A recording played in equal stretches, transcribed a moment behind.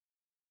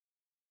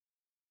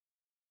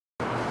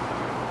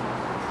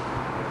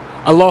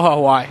Aloha,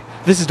 Hawaii.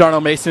 This is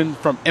Darnell Mason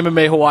from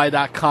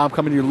MMAHawaii.com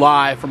coming to you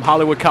live from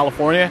Hollywood,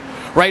 California.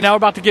 Right now we're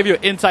about to give you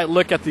an inside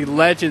look at the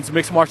Legends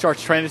Mixed Martial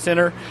Arts Training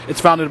Center.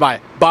 It's founded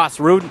by Boss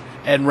Rudin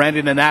and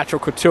Randy the Natural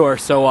Couture.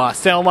 So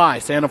stay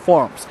online, stay on the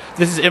forums.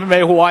 This is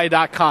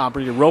MMAHawaii.com,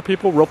 bringing real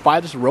people, real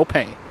fighters, real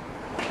pain.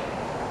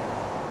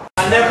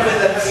 I've never been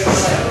that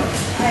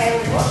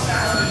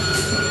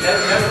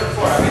never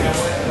before. I mean, I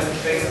went to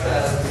Vegas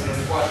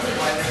and watched the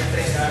fight and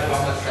everything. I was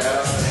almost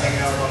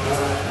hanging out with my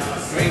brother,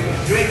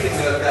 drinking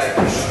the other guy, a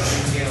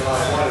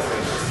lot of water.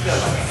 Still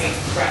like I ate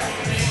crack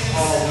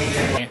all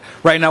weekend.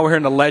 Right now we're here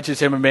in the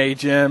Legends MMA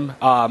gym,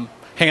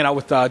 hanging out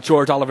with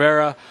Jorge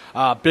Oliveria,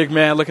 big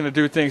man looking to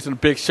do things in a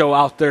big show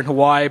out there in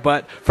Hawaii.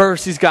 But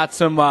first, he's got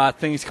some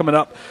things coming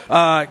up.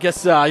 I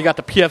guess you got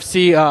the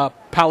PFC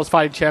Palace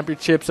Fighting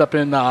Championships up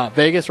in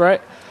Vegas,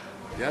 right?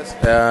 Yes.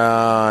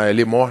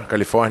 Lemoore,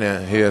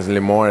 California. Here is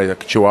Lemoore,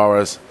 like 2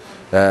 hours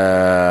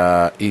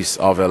east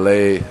of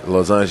LA,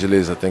 Los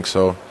Angeles, I think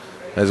so.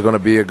 It's going to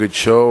be a good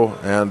show,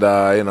 and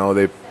you know,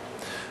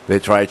 they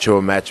try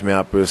to match me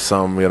up with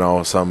some, you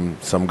know,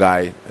 some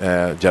guy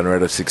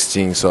January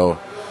 16. So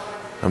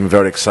I'm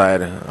very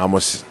excited.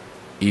 Almost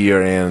a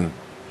year and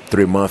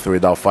 3 months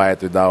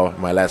without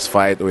my last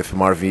fight with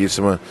Marvin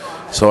Eastman.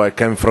 So I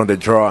came from the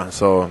draw.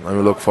 So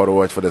I'm looking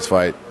forward for this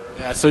fight.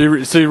 Yeah, so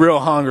you're real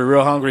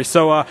hungry.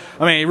 So I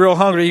mean, real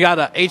hungry. You got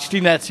a HD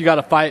Nets. You got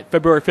a fight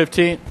February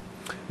 15th.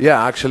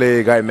 Yeah,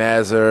 actually, Guy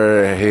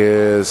Mazur,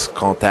 he's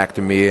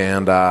contacted me,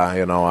 and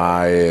you know,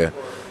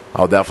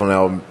 I'll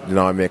definitely, you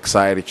know, I'm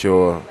excited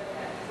to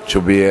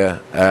be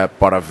a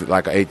part of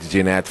like a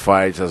HD Net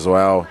fight as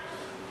well.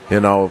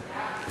 You know,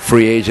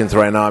 free agent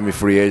right now. I'm a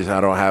free agent.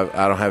 I don't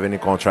have any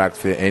contract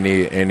for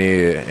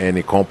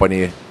any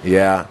company.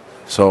 Yeah,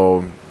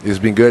 so it's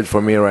been good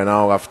for me right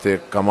now after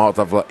come out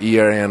of a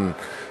year and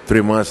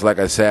 3 months, like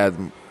I said,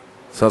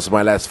 since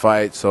my last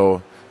fight.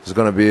 So it's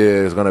gonna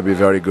be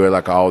very good.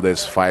 Like all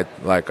this fight,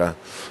 like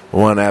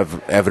one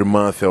every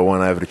month or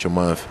one every 2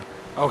 months.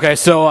 Okay,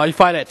 so you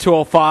fight at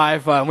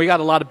 205. We got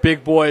a lot of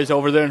big boys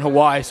over there in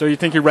Hawaii. So you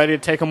think you're ready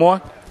to take them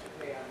on?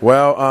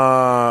 Well,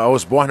 I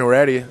was born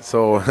ready,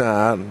 so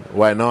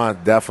why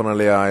not?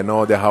 Definitely, I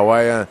know the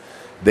Hawaiian,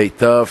 they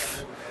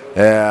tough.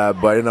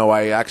 But you know,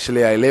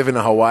 I live in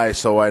Hawaii,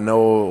 so I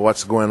know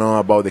what's going on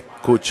about the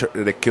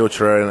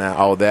culture and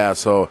all that.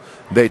 So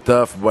they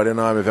tough, but you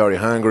know, I'm very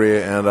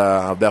hungry, and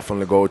I'll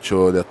definitely go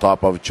to the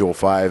top of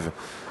 205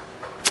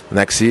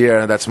 next year,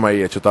 and that's my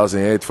year,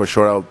 2008 for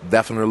sure. I'll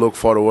definitely look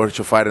forward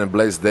to fighting in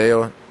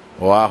Blaisdell,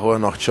 Oahu,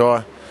 North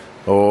Shore,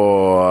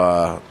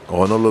 or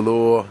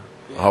Honolulu,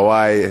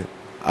 Hawaii,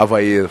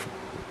 Hawaii.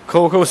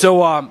 Cool. So,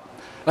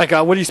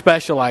 what do you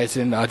specialize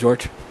in,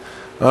 George?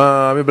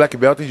 I'm a black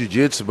belt in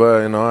jiu-jitsu,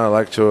 but you know, I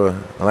like to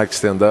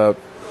stand up.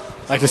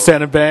 Like to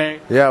stand and bang?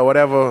 Yeah,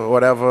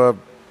 whatever,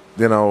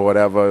 you know,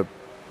 whatever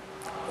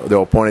the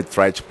opponent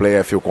tries to play,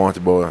 I feel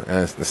comfortable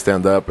and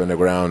stand up in the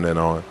ground. You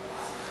know,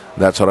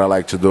 that's what I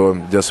like to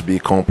do. Just be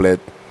complete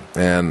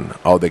and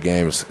all the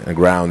games, and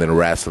ground and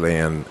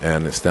wrestling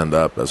and stand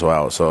up as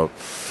well. So.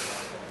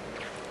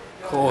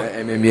 Cool.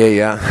 MMA,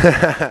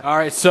 yeah. All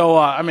right, so,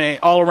 I mean,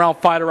 all-around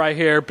fighter right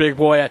here, big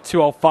boy at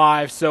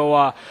 205.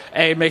 So,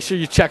 hey, make sure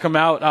you check him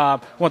out. I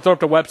want to throw up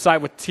the website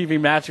with TV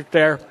Magic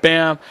there.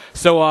 Bam.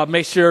 So,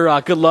 make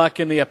sure, good luck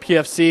in the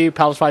PFC,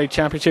 Palace Fighting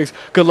Championships.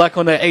 Good luck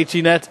on the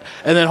HG Nets.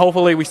 And then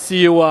hopefully we see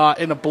you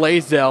in the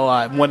Blaisdell,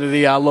 one of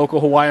the local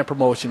Hawaiian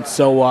promotions.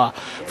 So,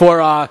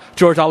 for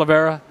Jorge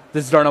Oliveria,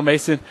 this is Darnell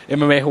Mason,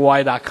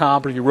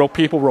 MMAHawaii.com. Bring you real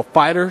people, real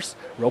fighters,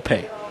 real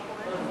pay.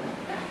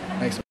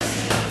 Thanks.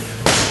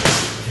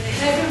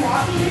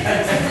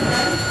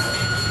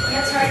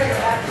 That's right.